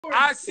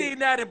I seen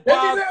that in They be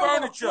Bob's there with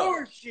Furniture.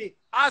 floor shit.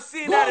 I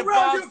seen Go that in around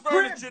Bob's your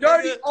crib, Furniture,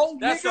 dirty nigga.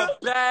 old That's nigga. a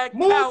bad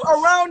Move couch.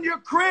 around your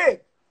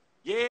crib.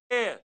 Yeah.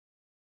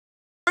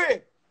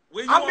 Crib.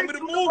 Where you I want make me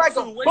to you move look like to?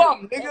 a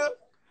bum, nigga.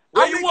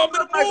 Where I you make want me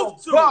to look like move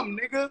a to? bum,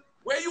 nigga.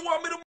 Where you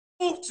want me to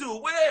move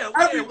to? Where?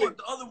 Everywhere. What,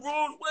 the other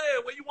rooms?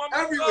 Where you want me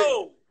Everywhere. to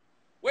go?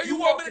 Where you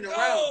want me to walking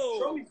go? around.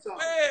 Show me something.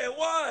 Where?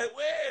 What?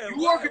 Where? You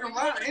What? walking Where you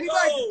around. want me to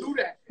Anybody go? can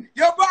do that.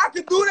 Yo, bro, I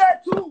can do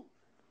that too.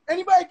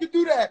 Anybody can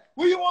do that.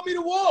 Where you want me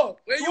to walk?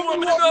 Where you want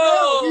me to walk go?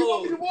 around? Where you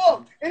want me to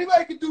walk?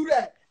 Anybody can do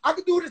that. I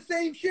can do the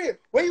same shit.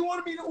 Where you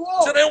want me to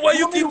walk? So then why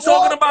you want me keep to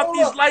talking walk? about Hold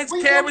these up. lights, Where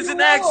you want cameras, me and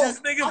to actions,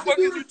 walk? nigga? I What can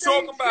do is the you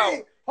same talking about?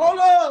 shit. Hold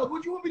up.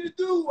 What you want me to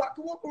do? I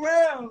can walk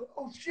around.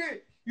 Oh,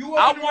 shit. You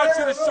I walking want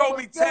around. you to show Oh,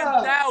 me my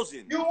God.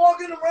 10,000. You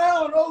walking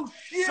around. Oh,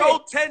 shit.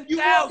 Show You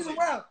 10,000. walking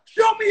around.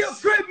 Show me your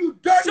crib, you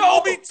dirty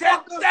Show me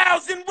motherfucker.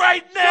 10,000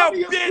 right now, Show me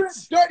your crib,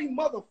 bitch. dirty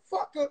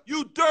motherfucker.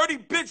 You dirty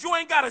bitch. You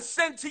ain't got a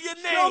cent to your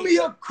name. Show me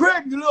your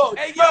crib, you little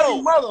Hey, dirty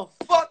yo.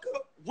 motherfucker.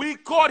 We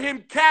caught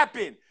him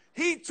capping.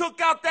 He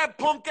took out that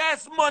punk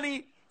ass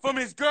money from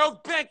his girl's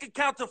bank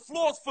account to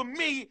floss for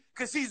me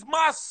because he's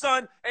my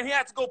son and he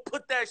had to go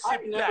put that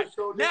shit back.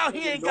 Now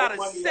he ain't got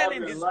a cent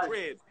in his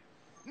crib.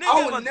 Nigga,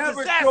 I would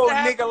never show a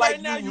nigga like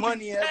now, you you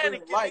money ever in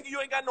panicking, life. nigga. You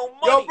ain't got no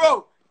money. Yo,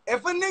 bro,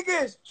 if a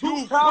nigga is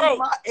two times broke.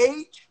 my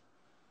age,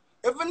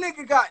 if a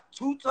nigga got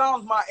 2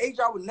 times my age,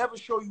 I would never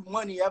show you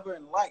money ever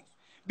in life.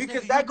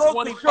 Because Nigga, that you goes to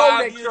 25 show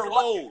that years you're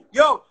old.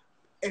 Yo,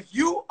 if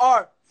you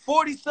are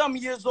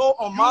 40-something years old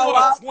on my are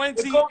life,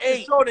 28. it goes to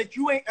show that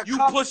you ain't You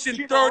accomplished pushing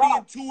shit 30 in in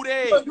life. 2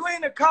 days. Yo, you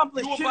ain't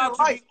accomplished You shit about in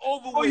to life. be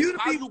over For with. you to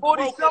How be you broke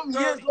at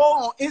 40-something years 30?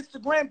 old on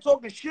Instagram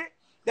talking shit,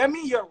 that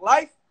means your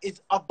life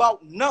is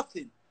about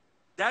nothing.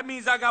 That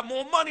means I got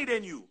more money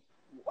than you.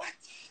 What?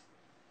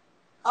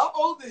 How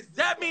old is this?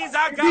 That means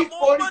I got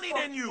more money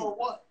than you. Or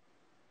what?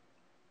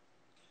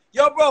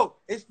 Yo, bro,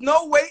 it's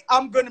no way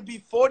I'm going to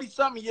be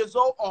 40-something years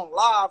old on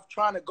live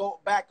trying to go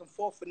back and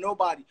forth with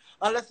nobody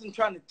unless I'm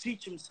trying to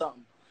teach him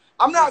something.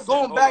 I'm not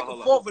going back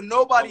and forth with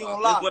nobody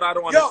on live. This is what I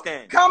don't Yo,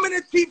 understand. comment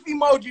a teeth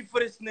emoji for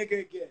this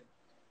nigga again.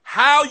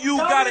 How you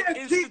got Comment an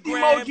a teeth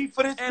Instagram emoji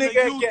for this and a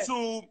nigga again.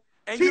 YouTube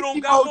and Teeth you don't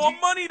got more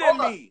emoji. money than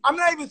Hold up. me? I'm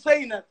not even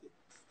saying nothing.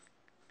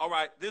 All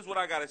right, this is what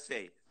I got to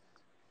say.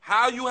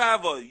 How you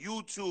have a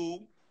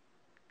YouTube,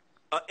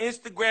 an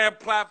Instagram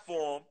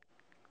platform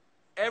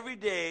every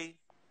day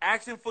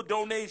asking for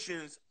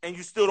donations and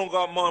you still don't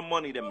got more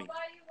money than me?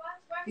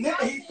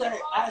 Nigga, he said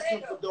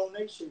asking for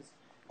donations.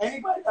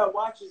 Anybody that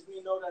watches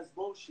me know that's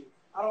bullshit.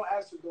 I don't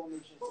ask for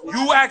donations.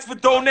 You ask for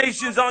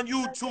donations on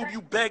YouTube,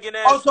 you begging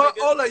ass Oh, so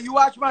nigga. Ola, you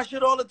watch my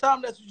shit all the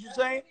time? That's what you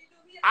saying?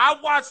 I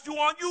watched you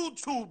on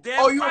YouTube,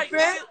 damn. Oh, you right, a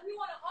fan?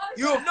 nigga.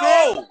 You a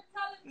fan?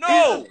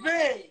 No. He's a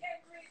fan.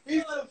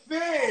 He's a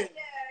fan.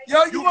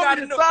 Yo, you want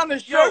me to sign a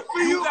shirt yo, for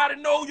you? You gotta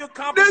know your This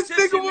competition,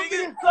 nigga want me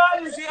to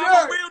sign a See, shirt.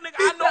 I'm a real nigga.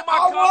 He I know said, my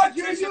I watch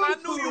your competition. I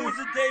knew you YouTube. was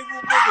a day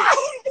room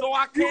nigga. So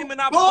I came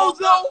and I Bozo.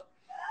 pulled up.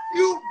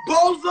 You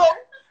bozo.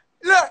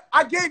 Look,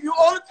 I gave you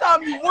all the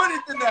time you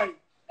wanted tonight.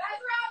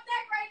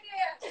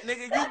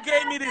 Nigga, you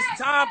gave me this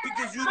time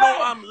because you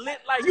know I'm lit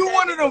like You that.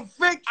 one of them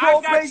fake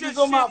troll pages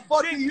on my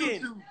fucking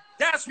chicken. YouTube.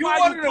 That's You why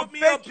one you of them put me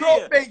fake up troll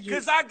here. pages.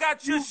 Because I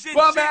got your shit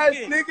Bum ass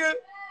chicken. nigga.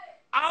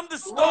 I'm the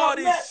star of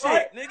this Neck, shit,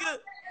 right? nigga.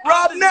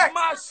 Rob This Neck. is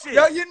my shit.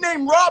 Yo, your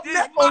name Rob This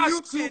Neck my on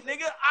YouTube. shit,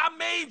 nigga. I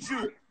made you.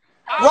 Rob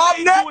I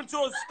made Neck? you into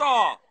a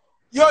star.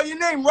 Yo, your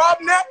name Rob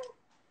Neck?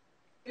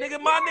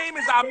 Nigga, my name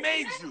is I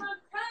made you.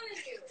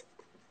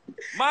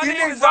 My Your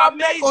name name is I Rob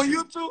Neck made on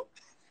you. YouTube?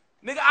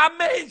 Nigga, I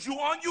made you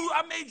on you.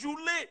 I made you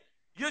lit.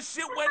 Your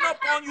shit went up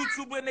on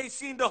YouTube when they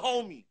seen the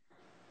homie.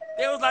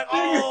 They was like, Nigga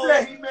oh,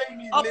 said he made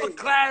me upper lit.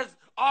 class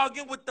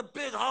arguing with the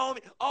big homie.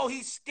 Oh,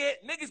 he's scared.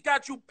 Niggas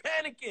got you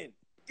panicking.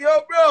 Yo,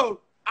 bro.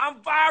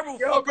 I'm viral.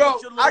 Yo, fucking bro.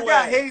 with your little I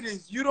got ass.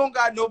 haters. You don't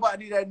got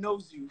nobody that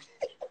knows you.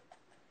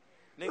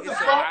 Niggas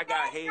say I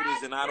got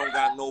haters and I don't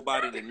got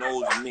nobody that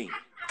knows me.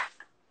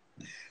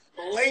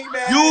 Lame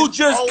ass. You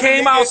just old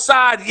came nigga.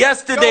 outside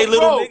yesterday, Yo,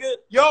 little bro. nigga.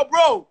 Yo,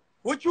 bro.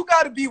 What you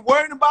got to be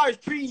worried about is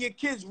treating your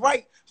kids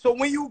right. So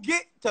when you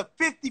get to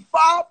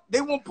 55,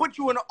 they won't put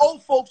you in an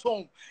old folks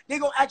home. They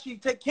going to actually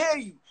take care of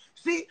you.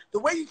 See, the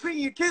way you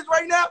treating your kids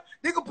right now,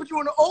 they going to put you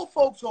in an old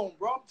folks home,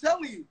 bro. I'm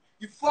telling you.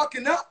 You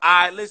fucking up. All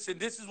right, listen,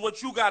 this is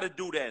what you got to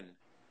do then.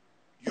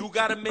 You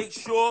got to make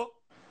sure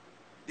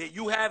that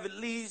you have at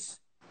least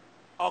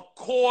a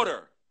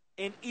quarter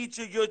in each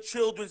of your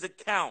children's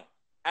account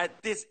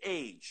at this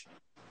age.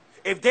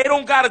 If they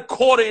don't got a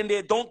quarter in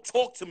there, don't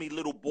talk to me,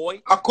 little boy.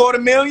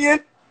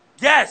 $250,000?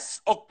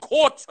 Yes, a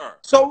quarter.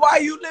 So why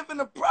you live in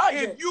a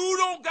project? If you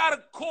don't got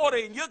a quarter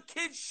in your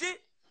kid's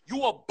shit,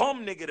 you a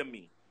bum nigga to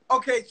me.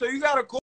 Okay, so you got a